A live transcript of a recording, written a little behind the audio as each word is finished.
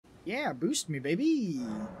Yeah, boost me, baby.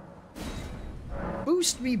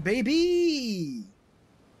 Boost me, baby.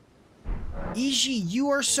 Iji, you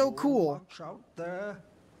are so cool. Watch out there.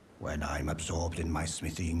 When I'm absorbed in my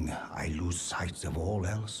smithing, I lose sight of all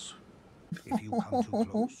else. If you come too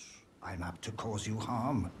close, I'm apt to cause you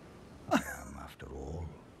harm. I am, after all,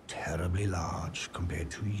 terribly large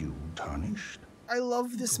compared to you, Tarnished. I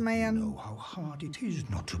love this man. You know how hard it is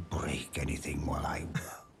not to break anything while I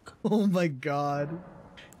work. Oh my god.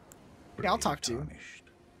 Yeah, I'll talk to you. Tarnished.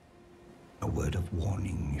 A word of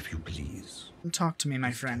warning, if you please. Talk to me, my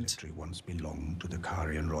This friend. territory once belonged to the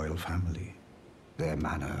Carian royal family. Their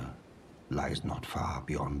manor lies not far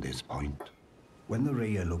beyond this point. When the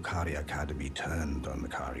Raya Lucari Academy turned on the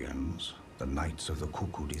Carians, the Knights of the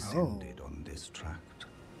Cuckoo descended on this tract.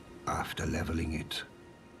 After leveling it,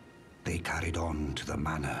 they carried on to the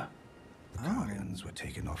manor. The Carians were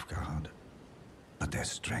taken off guard, but their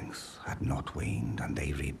strength had not waned, and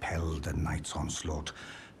they repelled the Knights' onslaught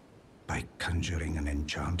by conjuring an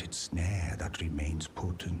enchanted snare that remains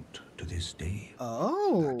potent to this day.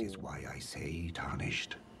 Oh. That is why I say,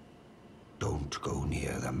 Tarnished, don't go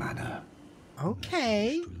near the manor.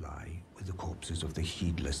 Okay. To lie with the corpses of the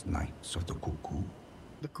heedless Knights of the Cuckoo.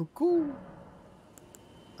 The cuckoo.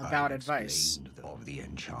 About I advice. of the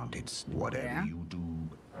enchanted whatever you do.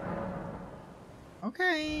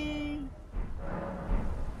 Okay.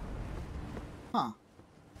 Huh.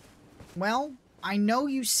 Well, I know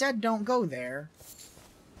you said don't go there.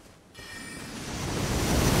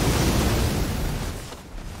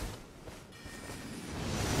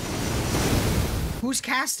 Who's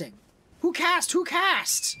casting? Who cast? Who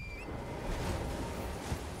cast?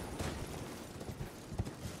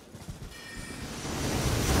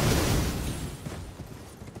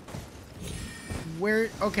 Where?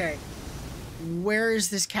 Okay. Where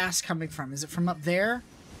is this cast coming from? Is it from up there?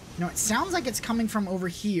 No, it sounds like it's coming from over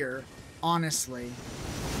here, honestly.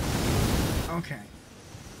 Okay.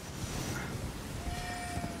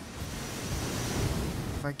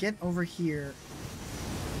 If I get over here...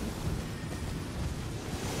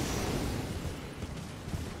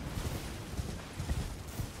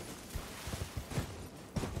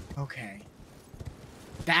 Okay.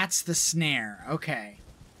 That's the snare. Okay.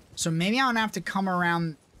 So maybe I'm gonna have to come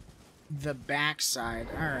around the backside.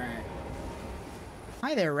 Alright.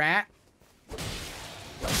 Hi there, rat.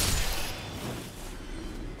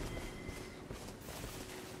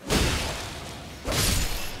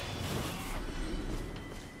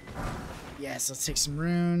 Yes, let's take some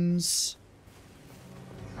runes.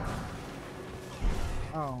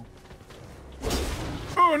 Oh.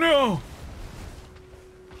 Oh no!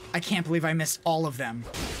 I can't believe I missed all of them.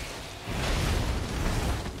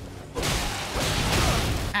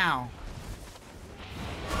 Ow.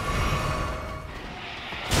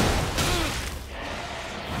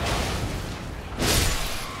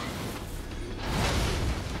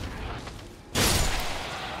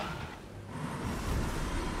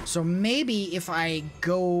 So maybe if I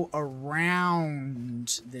go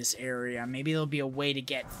around this area, maybe there'll be a way to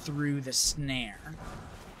get through the snare.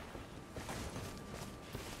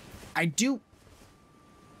 I do...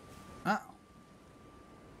 Uh-oh.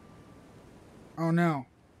 Oh no.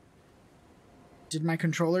 Did my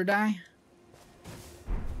controller die?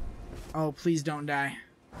 Oh, please don't die.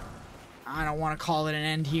 I don't want to call it an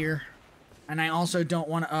end here. And I also don't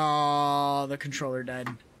want to... Oh, the controller died.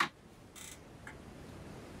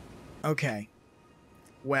 Okay.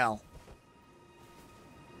 Well.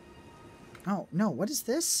 Oh, no, what is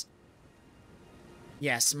this?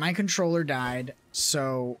 Yes, my controller died,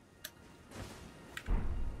 so...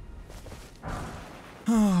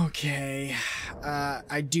 Okay.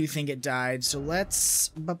 I do think it died, so let's...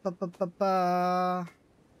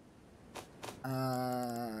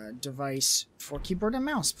 Device for keyboard and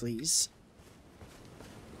mouse, please.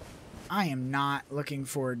 I am not looking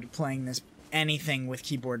forward to playing this anything with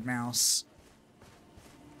keyboard mouse.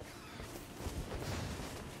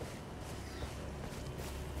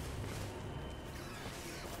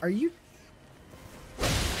 Are you...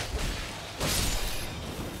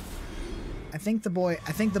 I think the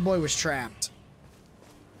boy was trapped.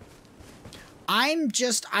 I'm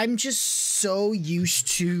just so used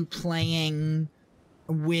to playing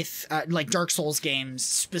with like Dark Souls games,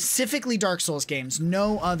 specifically Dark Souls games.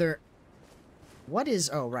 No other. What is?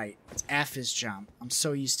 Oh right, it's F is jump. I'm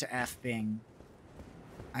so used to F being.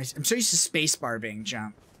 I'm so used to spacebar being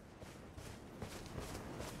jump.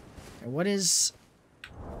 Okay, what is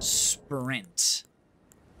sprint?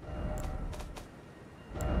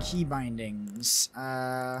 Key bindings.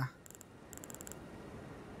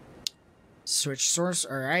 Switch source.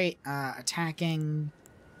 All right. Attacking.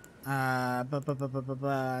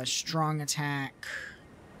 Strong attack.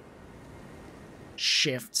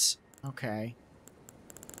 Shifts. Okay.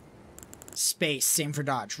 Space, same for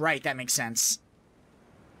dodge. Right, that makes sense.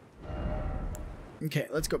 Okay,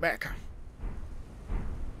 let's go back.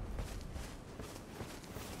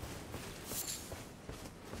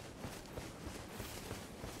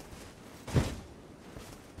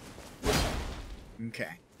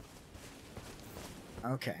 Okay.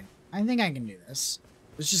 Okay. I think I can do this.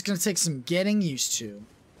 It's just gonna take some getting used to.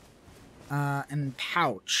 And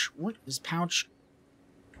pouch. What is pouch?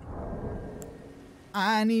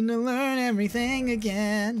 I need to learn everything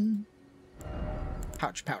again.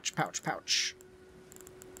 Pouch, pouch, pouch, pouch.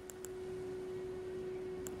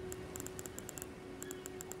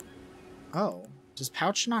 Oh, does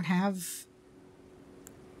pouch not have...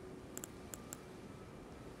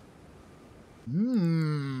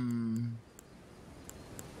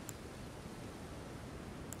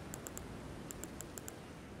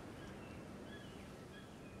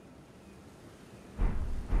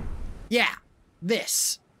 Yeah,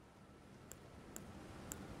 this.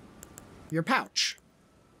 Your pouch.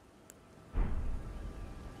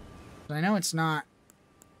 But I know it's not,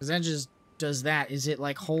 because that just does that. Is it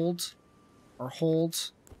like hold? Or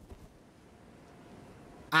hold?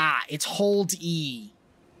 Ah, it's hold E.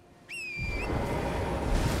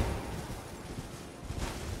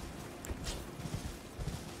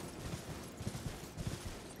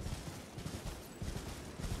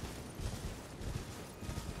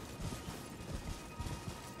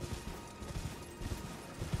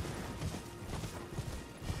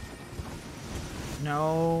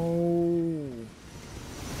 No.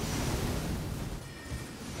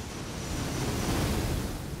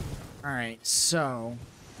 Alright, so...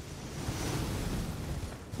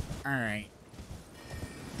 Alright.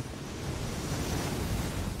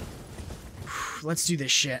 Let's do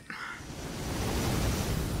this shit.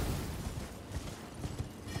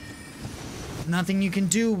 Nothing you can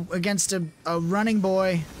do against a running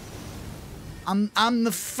boy. I'm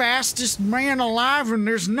the fastest man alive and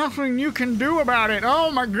there's nothing you can do about it. Oh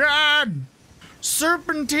my god!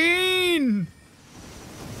 Serpentine!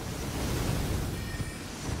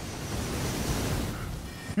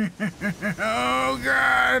 Oh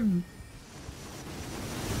god!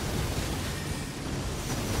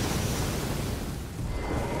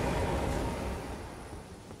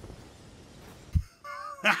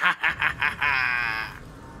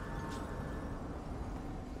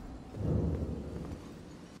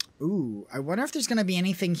 Ooh, I wonder if there's gonna be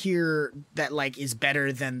anything here that, like, is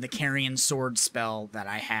better than the Carrion Sword spell that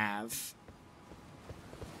I have.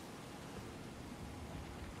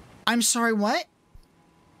 I'm sorry, what?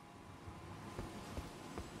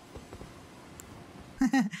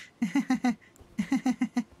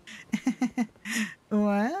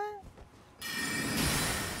 What?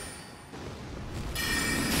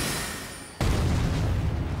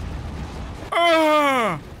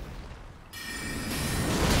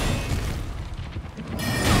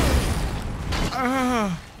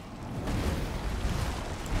 Ah!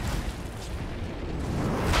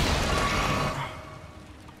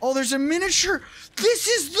 Oh, there's a miniature. This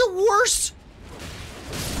is the worst.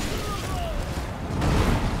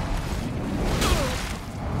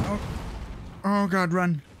 Oh god,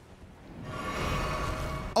 run.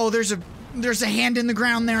 Oh, there's a hand in the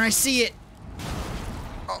ground there. I see it.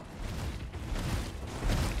 Oh.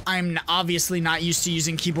 I'm obviously not used to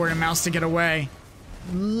using keyboard and mouse to get away.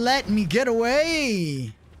 Let me get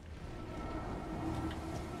away!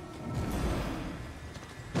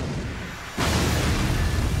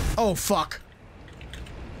 Oh, fuck.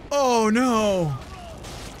 Oh, no!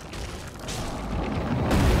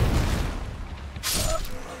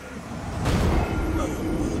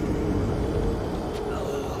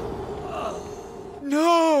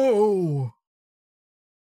 No!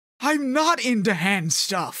 I'm not into hand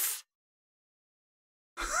stuff.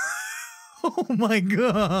 Oh my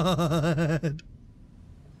god.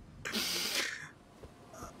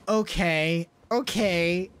 Okay.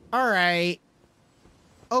 Okay. Alright.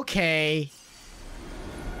 Okay.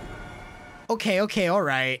 Okay, okay,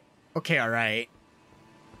 alright. Okay, alright.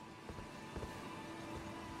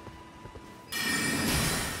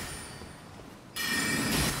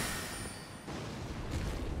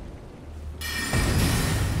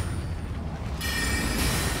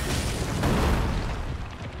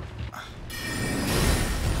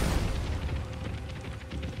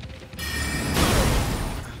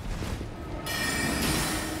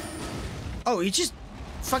 Oh, he just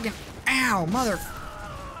fucking... Ow, mother...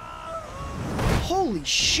 Holy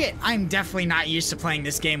shit, I'm definitely not used to playing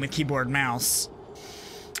this game with keyboard and mouse.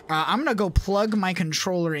 I'm gonna go plug my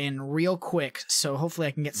controller in real quick, so hopefully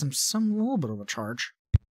I can get some little bit of a charge.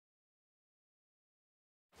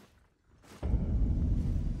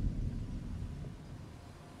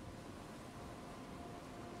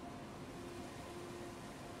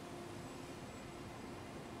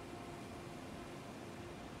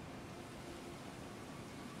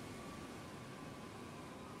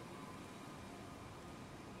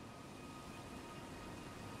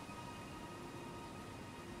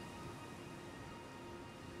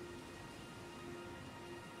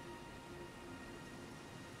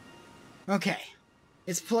 Okay,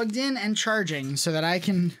 it's plugged in and charging so that I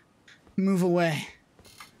can move away.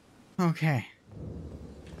 Okay.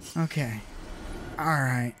 Okay.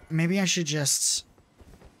 Alright, maybe I should just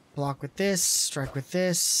block with this, strike with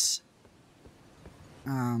this.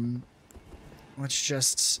 Let's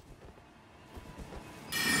just...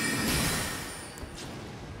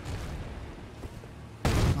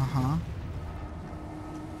 Uh-huh.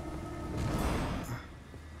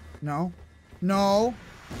 No. No!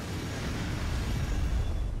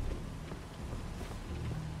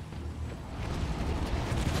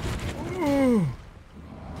 Ooh.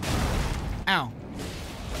 Ow.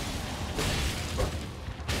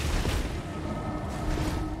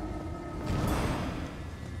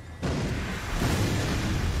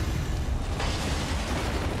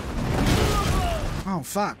 Oh,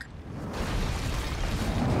 fuck.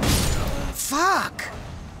 Fuck!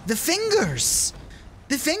 The fingers!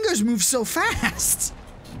 The fingers move so fast!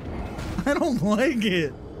 I don't like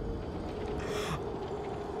it.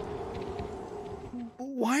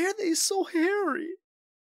 Why are they so hairy?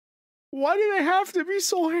 Why do they have to be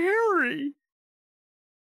so hairy?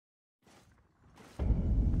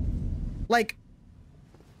 Like,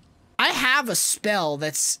 I have a spell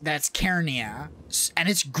that's Carnia, and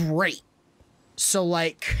it's great. So,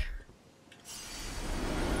 like,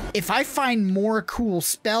 if I find more cool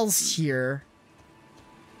spells here,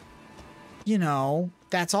 you know,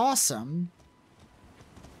 that's awesome.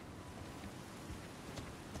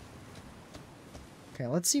 Okay,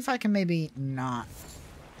 let's see if I can maybe not.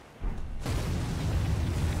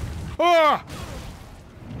 Ah!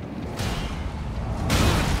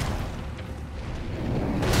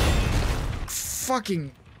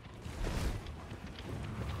 Fucking.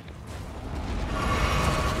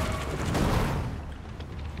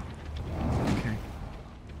 Okay.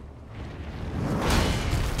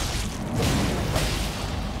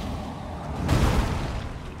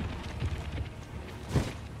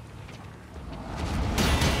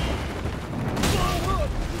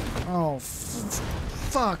 Oh,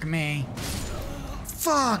 fuck me.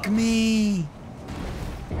 Fuck me.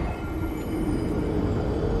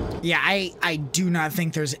 Yeah, I do not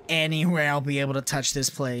think there's any way I'll be able to touch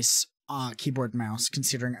this place keyboard and mouse,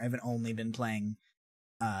 considering I've only been playing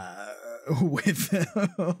with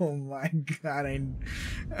oh my god,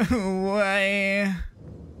 why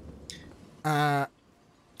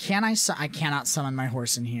can I cannot summon my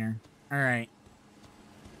horse in here. All right.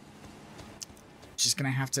 Just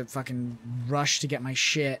gonna have to fucking rush to get my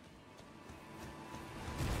shit.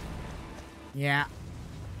 Yeah.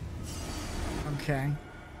 Okay.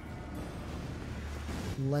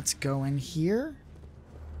 Let's go in here.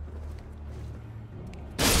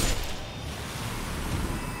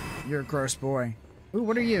 You're a gross boy. Ooh,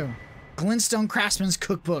 what are you? Glintstone Craftsman's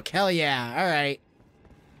Cookbook. Hell yeah. All right.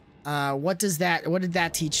 What did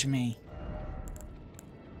that teach me?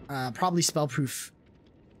 Probably spellproof.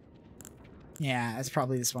 Yeah, it's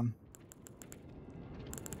probably this one.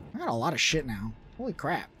 I got a lot of shit now. Holy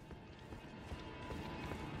crap.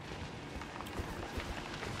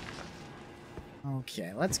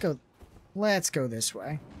 Okay, let's go this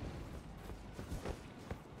way.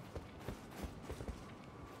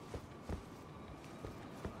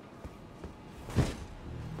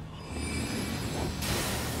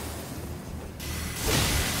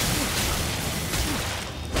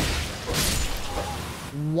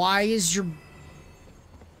 Why is your...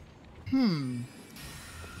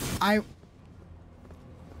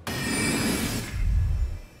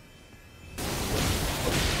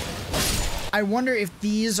 I wonder if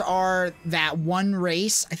these are that one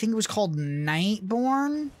race, I think it was called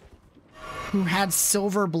Nightborn, who had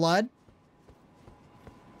silver blood.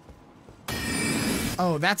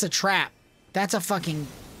 Oh, that's a trap. That's a fucking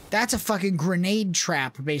grenade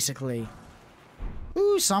trap, basically.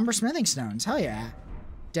 Ooh, somber smithing stones. Hell yeah.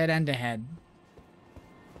 Dead end ahead.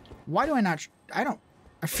 Why do I not...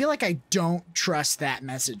 I feel like I don't trust that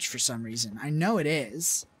message for some reason. I know it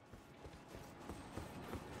is.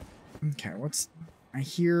 Okay, I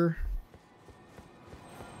hear...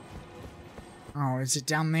 Oh, is it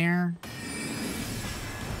down there?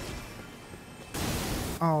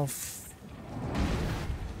 Oh,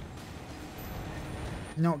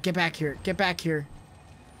 no, get back here. Get back here.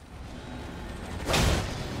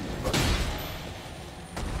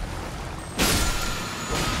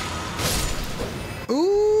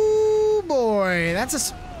 Ooh, boy.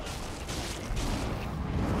 That's a...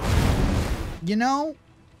 You know,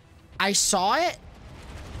 I saw it.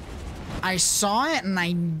 I saw it and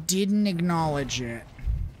I didn't acknowledge it.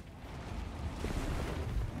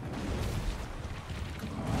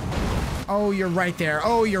 Oh, you're right there.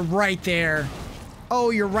 Oh, you're right there.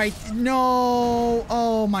 Oh, you're right. No.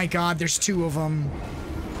 Oh my God, there's two of them.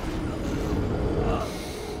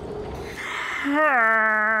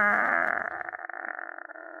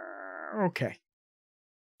 Okay.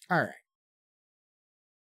 All right.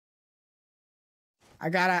 I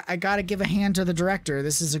gotta give a hand to the director.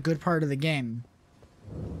 This is a good part of the game.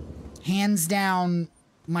 Hands down,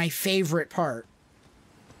 my favorite part.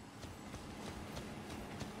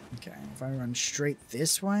 Okay, if I run straight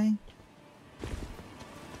this way.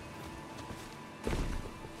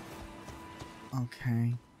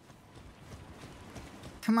 Okay.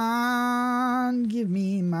 Come on, give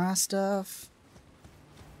me my stuff.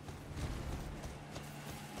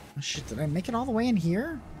 Oh shit, did I make it all the way in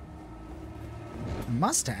here? I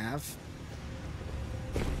must have.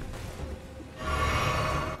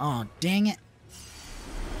 Oh, dang it.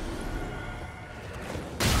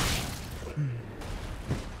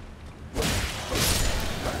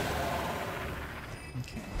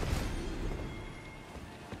 Okay.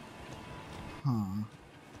 Huh.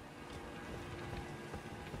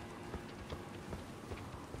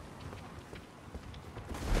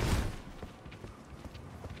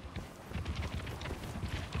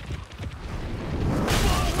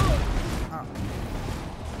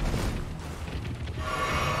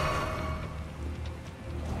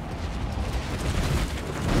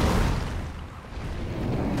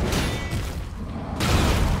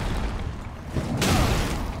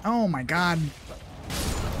 Oh my God.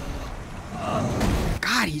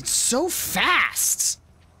 God, he's so fast.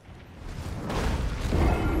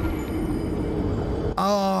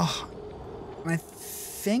 Oh, I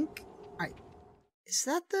think is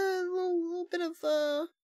that the little bit of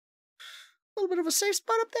a safe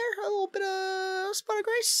spot up there? A little bit of spot of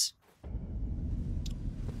grace?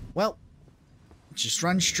 Well, just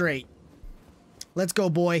run straight. Let's go,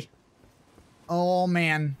 boy. Oh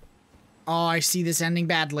man. Oh, I see this ending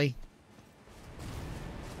badly.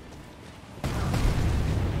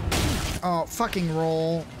 Oh, fucking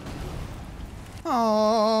roll.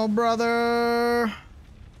 Oh, brother.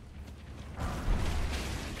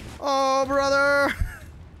 Oh, brother.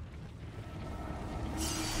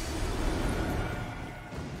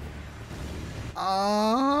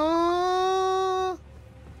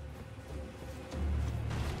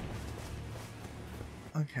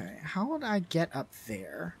 Okay, how would I get up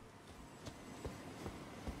there?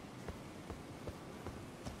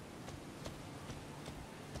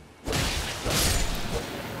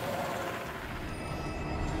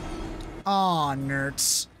 Aw,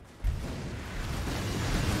 nerds.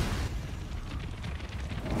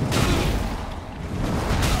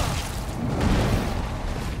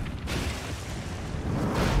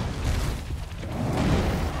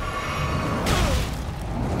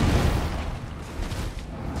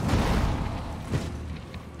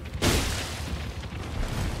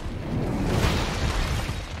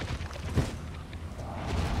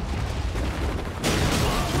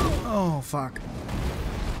 Oh, fuck.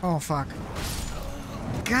 Oh, fuck.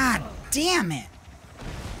 God damn it.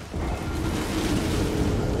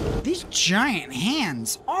 These giant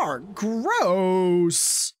hands are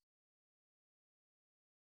gross.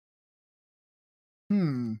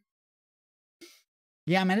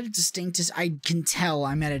 Yeah, I'm at a distinct I can tell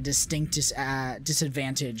I'm at a distinct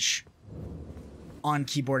disadvantage on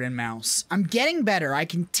keyboard and mouse. I'm getting better. I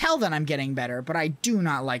can tell that I'm getting better, but I do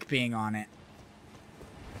not like being on it.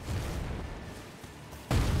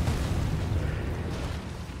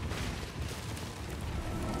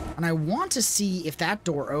 And I want to see if that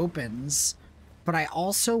door opens, but I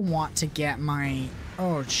also want to get my...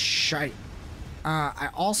 Oh, shite. I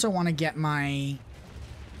also want to get my...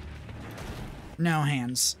 No,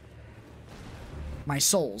 hands. My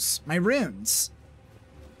souls. My runes.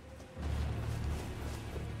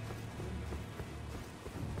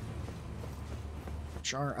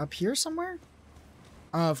 Which are up here somewhere?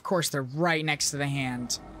 Of course, they're right next to the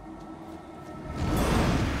hand.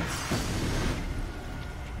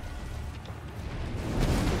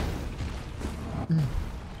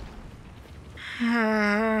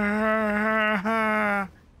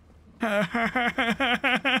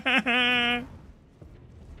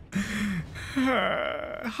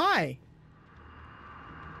 hi.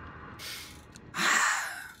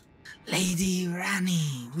 Lady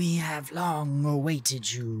Rani, we have long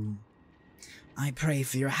awaited you. I pray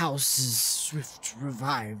for your house's swift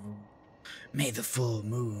revival. May the full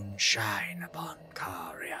moon shine upon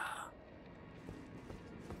Caria.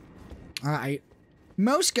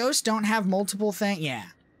 Most ghosts don't have multiple things. Yeah.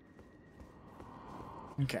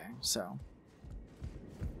 Okay, so.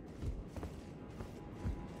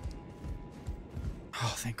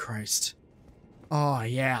 Oh, thank Christ. Oh,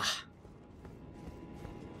 yeah.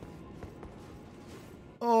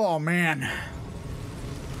 Oh, man.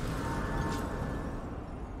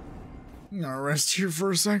 I'm gonna rest here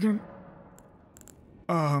for a second.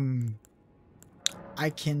 I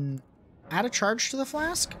can add a charge to the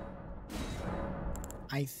flask.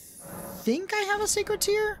 I think I have a secret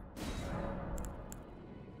tier.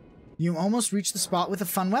 You almost reached the spot with a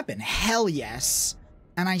fun weapon. Hell yes.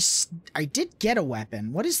 And I did get a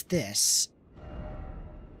weapon. What is this?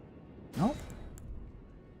 Nope.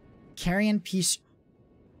 Carrion piece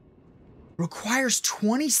requires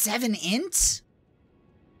 27 int?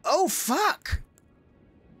 Oh, fuck.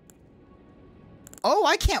 Oh,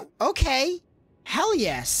 I can't. Okay. Hell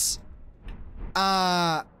yes.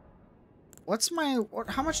 What's my,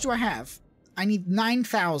 how much do I have? I need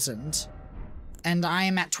 9,000. And I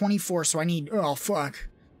am at 24, so I need, oh, fuck.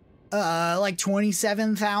 Like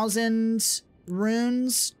 27,000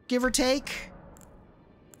 runes, give or take.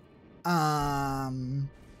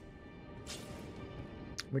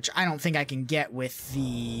 Which I don't think I can get with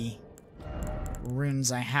the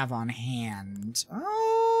runes I have on hand.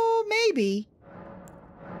 Oh, maybe.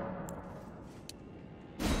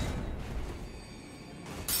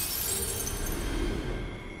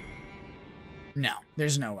 No,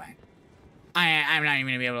 there's no way. I'm not even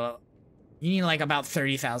gonna be able to. You need like about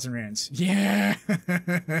 30,000 runes. Yeah.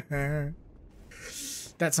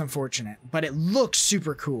 That's unfortunate, but it looks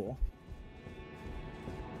super cool.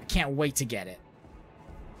 I can't wait to get it.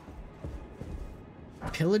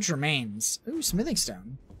 Pillage remains. Ooh, smithing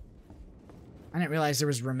stone. I didn't realize there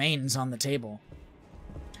was remains on the table.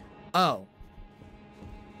 Oh.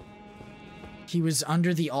 He was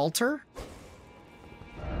under the altar?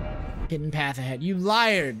 Hidden path ahead. You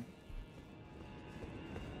lied!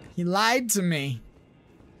 He lied to me.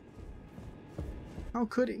 How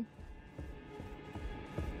could he?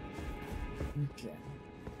 Okay.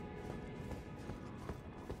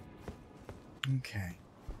 Okay.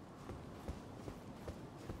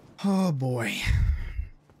 Oh boy.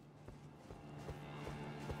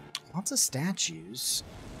 Lots of statues.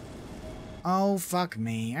 Oh, fuck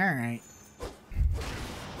me. Alright.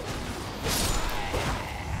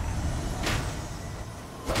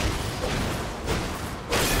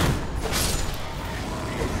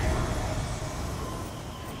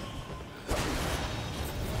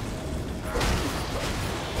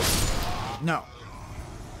 No.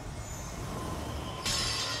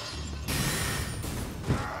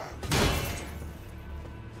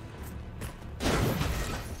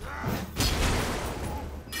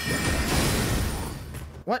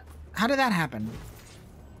 What? How did that happen?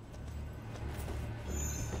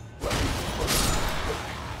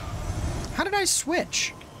 How did I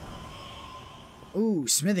switch? Ooh,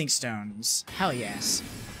 smithing stones. Hell yes.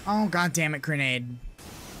 Oh, god damn it, grenade.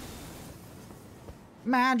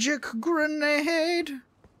 Magic grenade.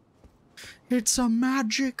 It's a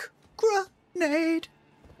magic grenade.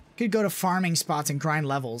 Could go to farming spots and grind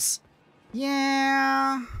levels.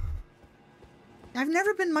 Yeah. I've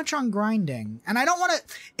never been much on grinding. And I don't want to...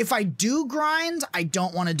 If I do grind, I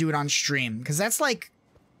don't want to do it on stream. Because that's like...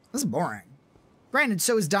 That's boring. Granted,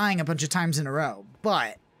 so is dying a bunch of times in a row.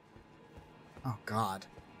 But... Oh, God.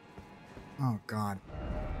 Oh, God.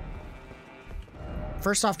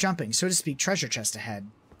 First off jumping, so to speak, treasure chest ahead.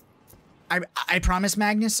 I promise,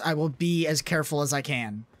 Magnus, I will be as careful as I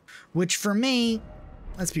can. Which, for me,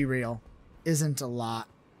 let's be real, isn't a lot.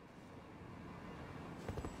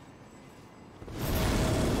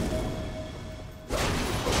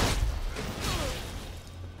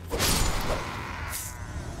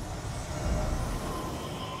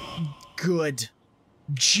 Good.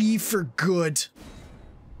 G for good.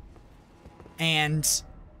 And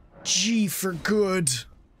G for good.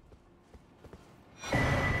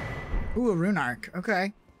 Ooh, a rune arc.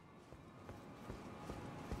 Okay.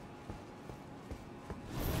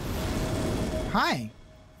 Hi.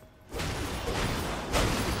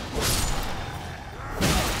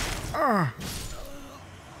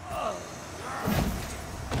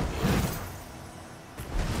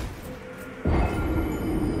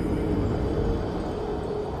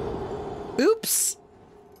 Oops.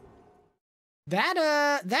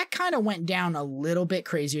 That kind of went down a little bit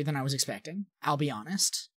crazier than I was expecting. I'll be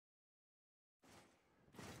honest.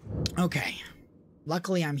 Okay.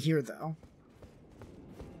 Luckily, I'm here, though.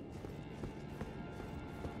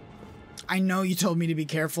 I know you told me to be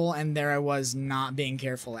careful, and there I was not being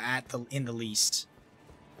careful in the least.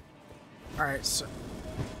 Alright, so...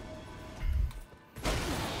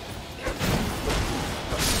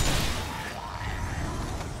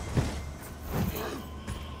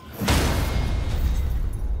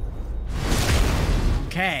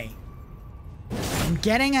 Okay. I'm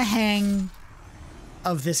getting a hang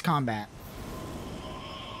of this combat.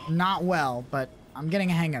 Not well, but I'm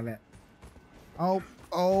getting a hang of it. Oh.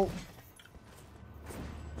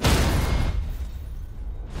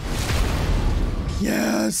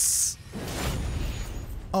 Yes!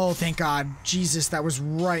 Oh, thank God. Jesus, that was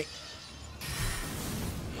right.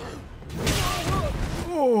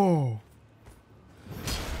 Oh.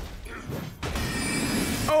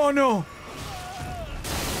 Oh, no.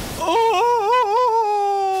 Oh!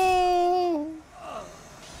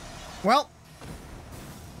 Well.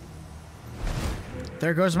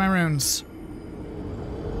 There goes my runes.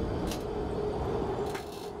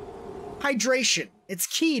 Hydration. It's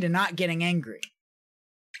key to not getting angry.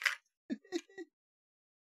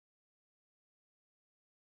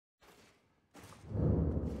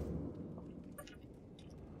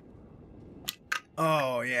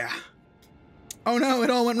 Oh, yeah. Oh, no,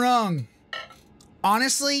 it all went wrong.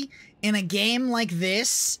 Honestly, in a game like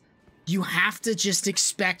this, you have to just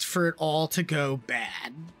expect for it all to go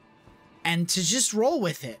bad. And to just roll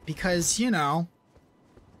with it. Because, you know,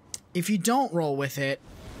 if you don't roll with it,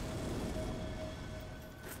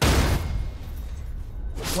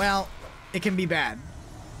 well, it can be bad.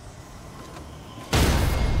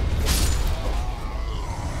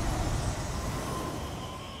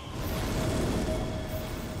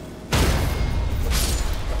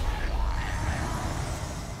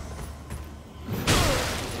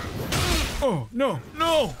 Oh, no,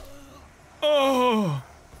 no! Oh!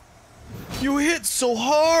 You hit so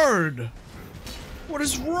hard! What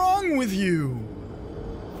is wrong with you?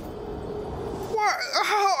 What?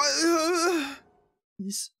 How?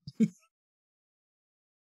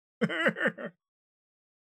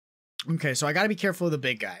 Okay, so I gotta be careful of the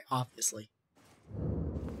big guy, obviously.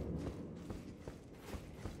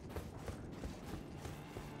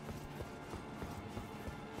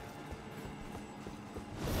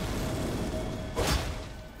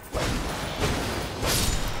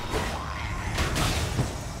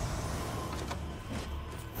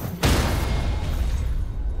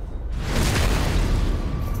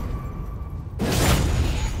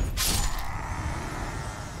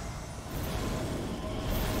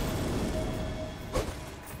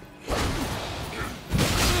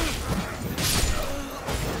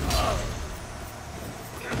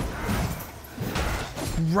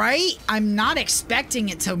 Right? I'm not expecting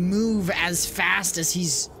it to move as fast as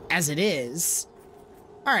it is.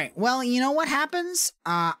 Alright, well, you know what happens?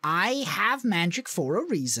 I have magic for a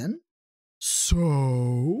reason.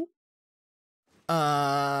 So...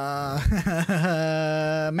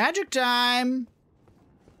 magic time!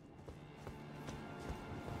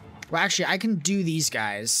 Well, actually, I can do these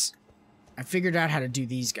guys. I figured out how to do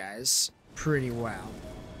these guys pretty well.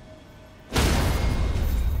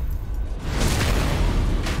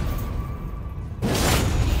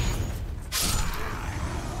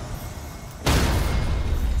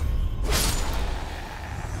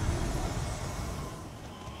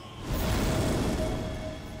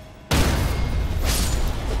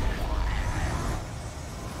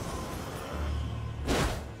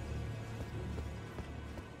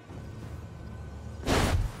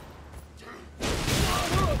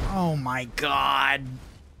 Oh my God.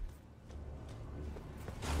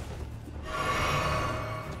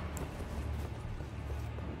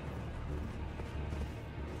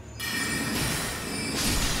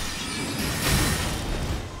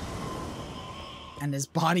 And his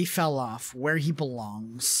body fell off where he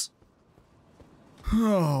belongs.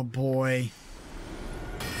 Oh boy.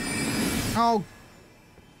 Oh.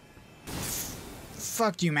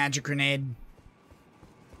 Fuck you, magic grenade.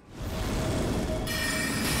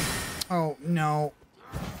 Oh, no.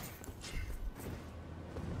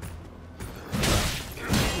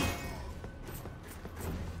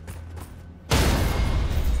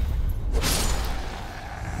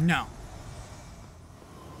 No.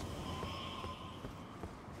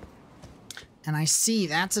 And I see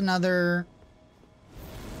that's another...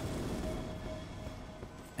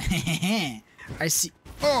 I see...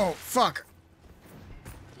 Oh, fuck.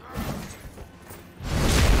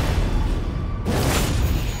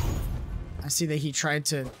 I see that he tried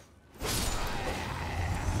to...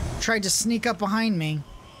 tried to sneak up behind me.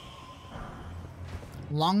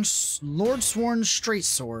 Lord Sworn Straight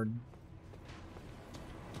Sword.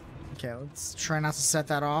 Okay, let's try not to set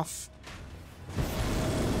that off.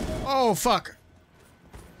 Oh, fuck.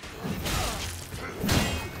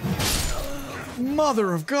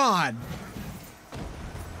 Mother of God.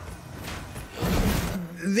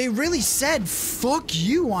 They really said, fuck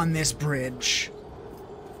you on this bridge.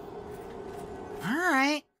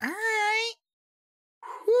 Alright, alright.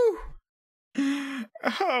 Whew.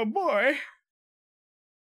 Oh, boy.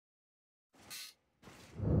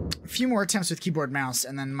 A few more attempts with keyboard mouse,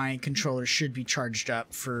 and then my controller should be charged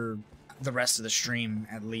up for the rest of the stream,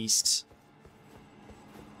 at least.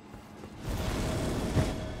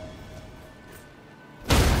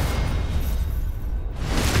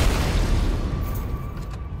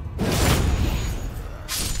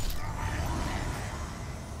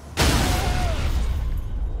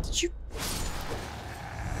 Did you...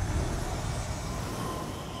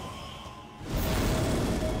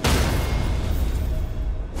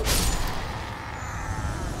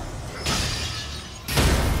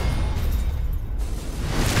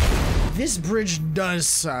 This bridge does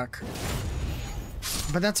suck.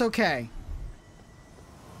 But that's okay.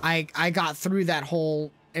 I got through that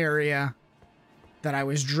whole area that I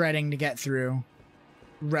was dreading to get through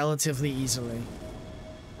relatively easily.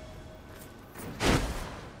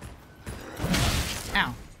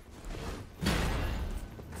 Ow.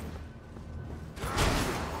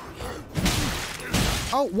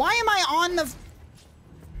 Oh, why am I on the...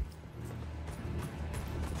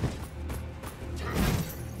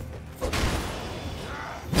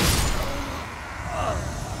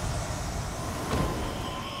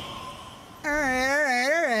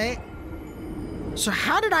 Alright. So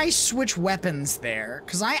how did I switch weapons there?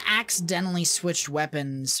 Because I accidentally switched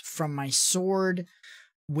weapons from my sword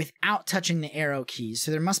without touching the arrow keys.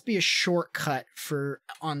 So there must be a shortcut for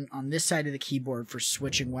on this side of the keyboard for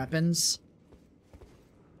switching weapons.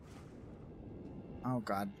 Oh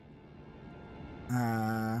god.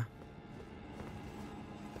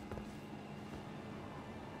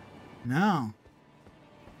 No.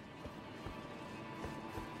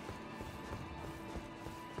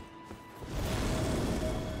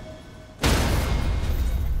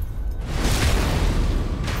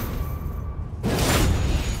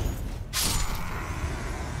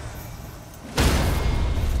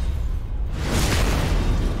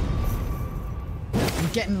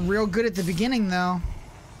 Getting real good at the beginning, though.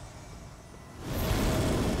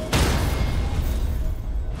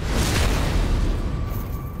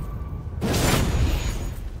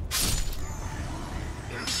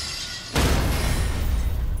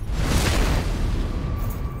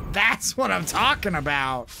 That's what I'm talking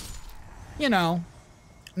about. You know,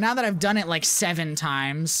 now that I've done it like 7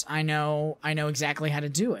 times, I know exactly how to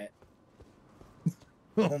do it.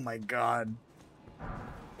 Oh my god. All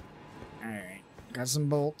right. Got some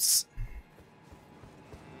bolts.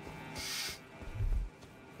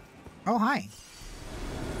 Oh, hi.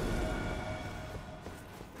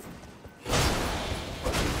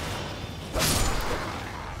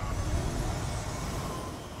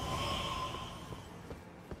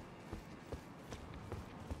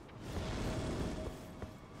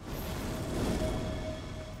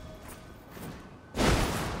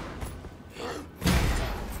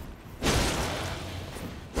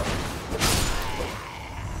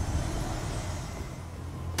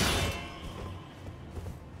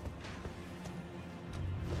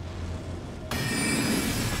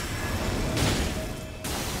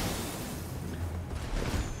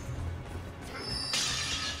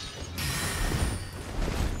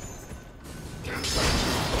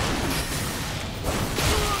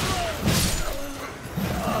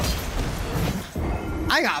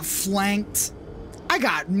 I got flanked. I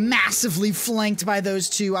got massively flanked by those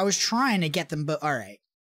two. I was trying to get them, but all right.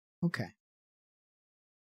 Okay.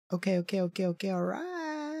 Okay, all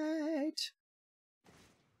right.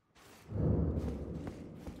 All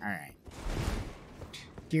right.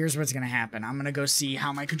 Here's what's gonna happen. I'm gonna go see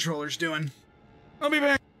how my controller's doing. I'll be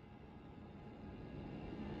back.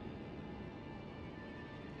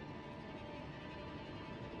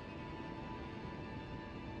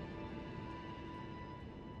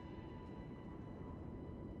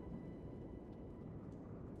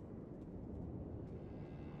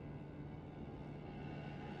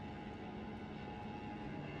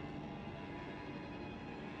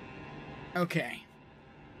 Okay.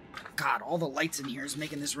 God, all the lights in here is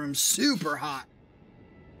making this room super hot.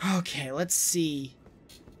 Okay, let's see.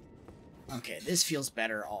 Okay, this feels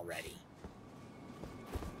better already.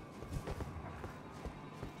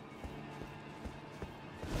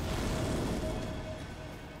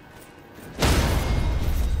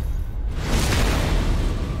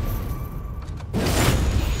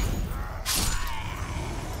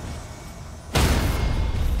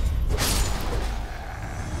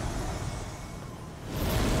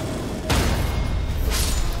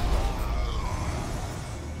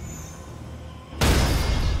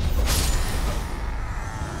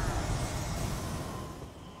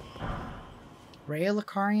 Rhea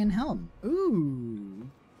Lucarian helm. Ooh.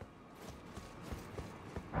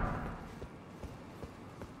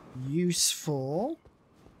 Useful.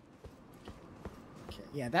 Okay,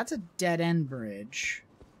 yeah, that's a dead-end bridge.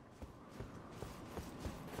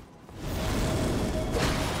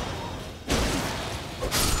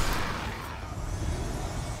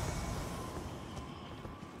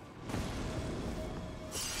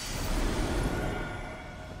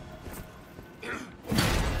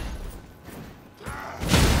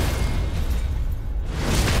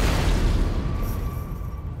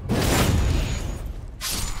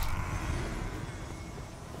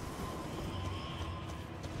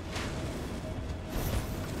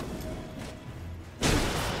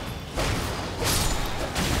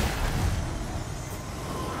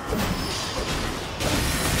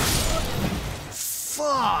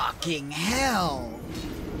 Fucking hell!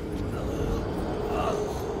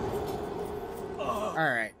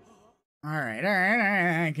 Alright. Alright,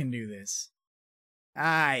 I can do this.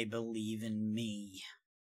 I believe in me.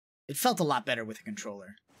 It felt a lot better with a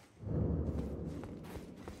controller.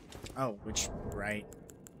 Oh, right.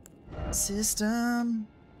 System.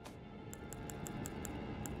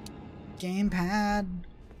 Gamepad.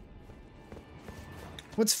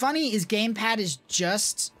 What's funny is gamepad is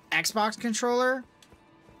just Xbox controller,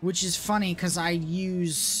 which is funny because I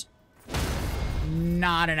use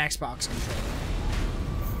not an Xbox controller.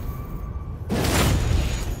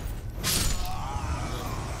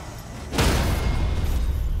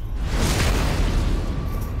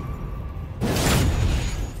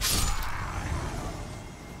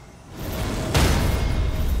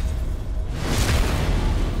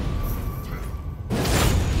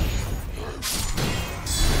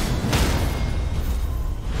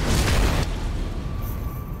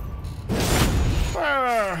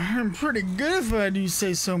 I'm pretty good if I do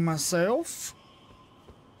say so myself.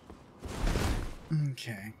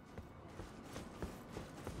 Okay.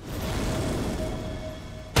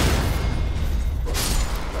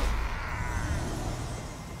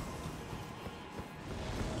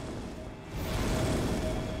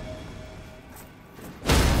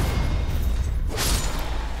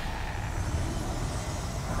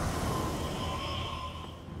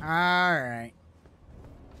 All right.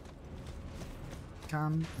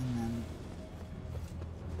 Come and then.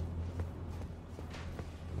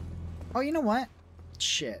 Oh, you know what?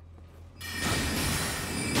 Shit.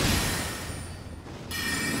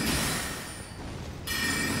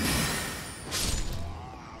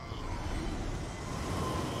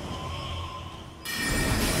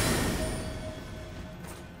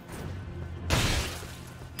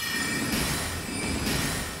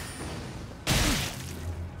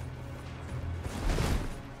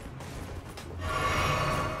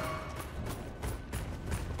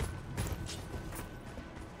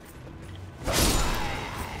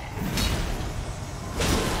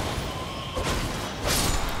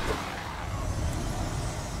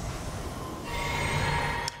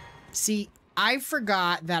 See, I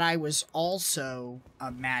forgot that I was also a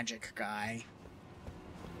magic guy.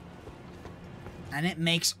 And it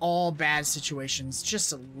makes all bad situations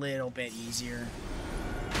just a little bit easier.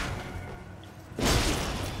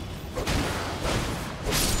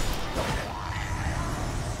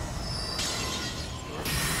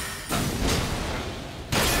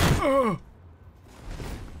 Ugh.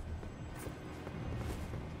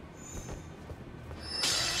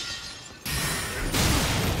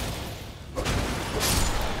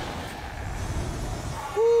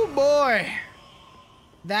 Boy,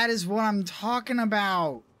 that is what I'm talking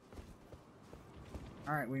about.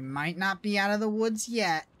 Alright, we might not be out of the woods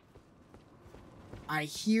yet. I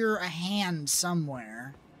hear a hand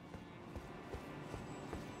somewhere.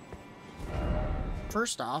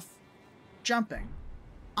 First off, jumping.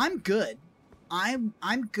 I'm good. I'm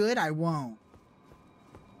good, I won't.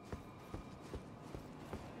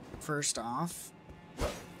 First off,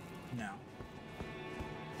 no.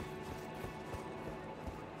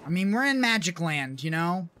 I mean, we're in Magic Land, you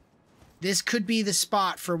know? This could be the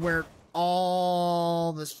spot for where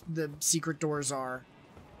all the secret doors are.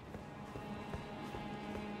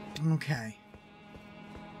 Okay.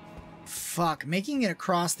 Fuck, making it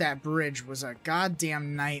across that bridge was a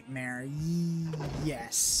goddamn nightmare.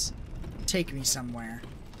 Yes. Take me somewhere.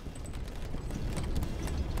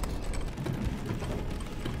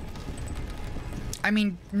 I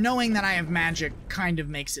mean, knowing that I have magic kind of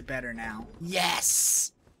makes it better now.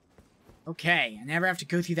 Yes! Okay, I never have to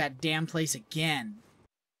go through that damn place again.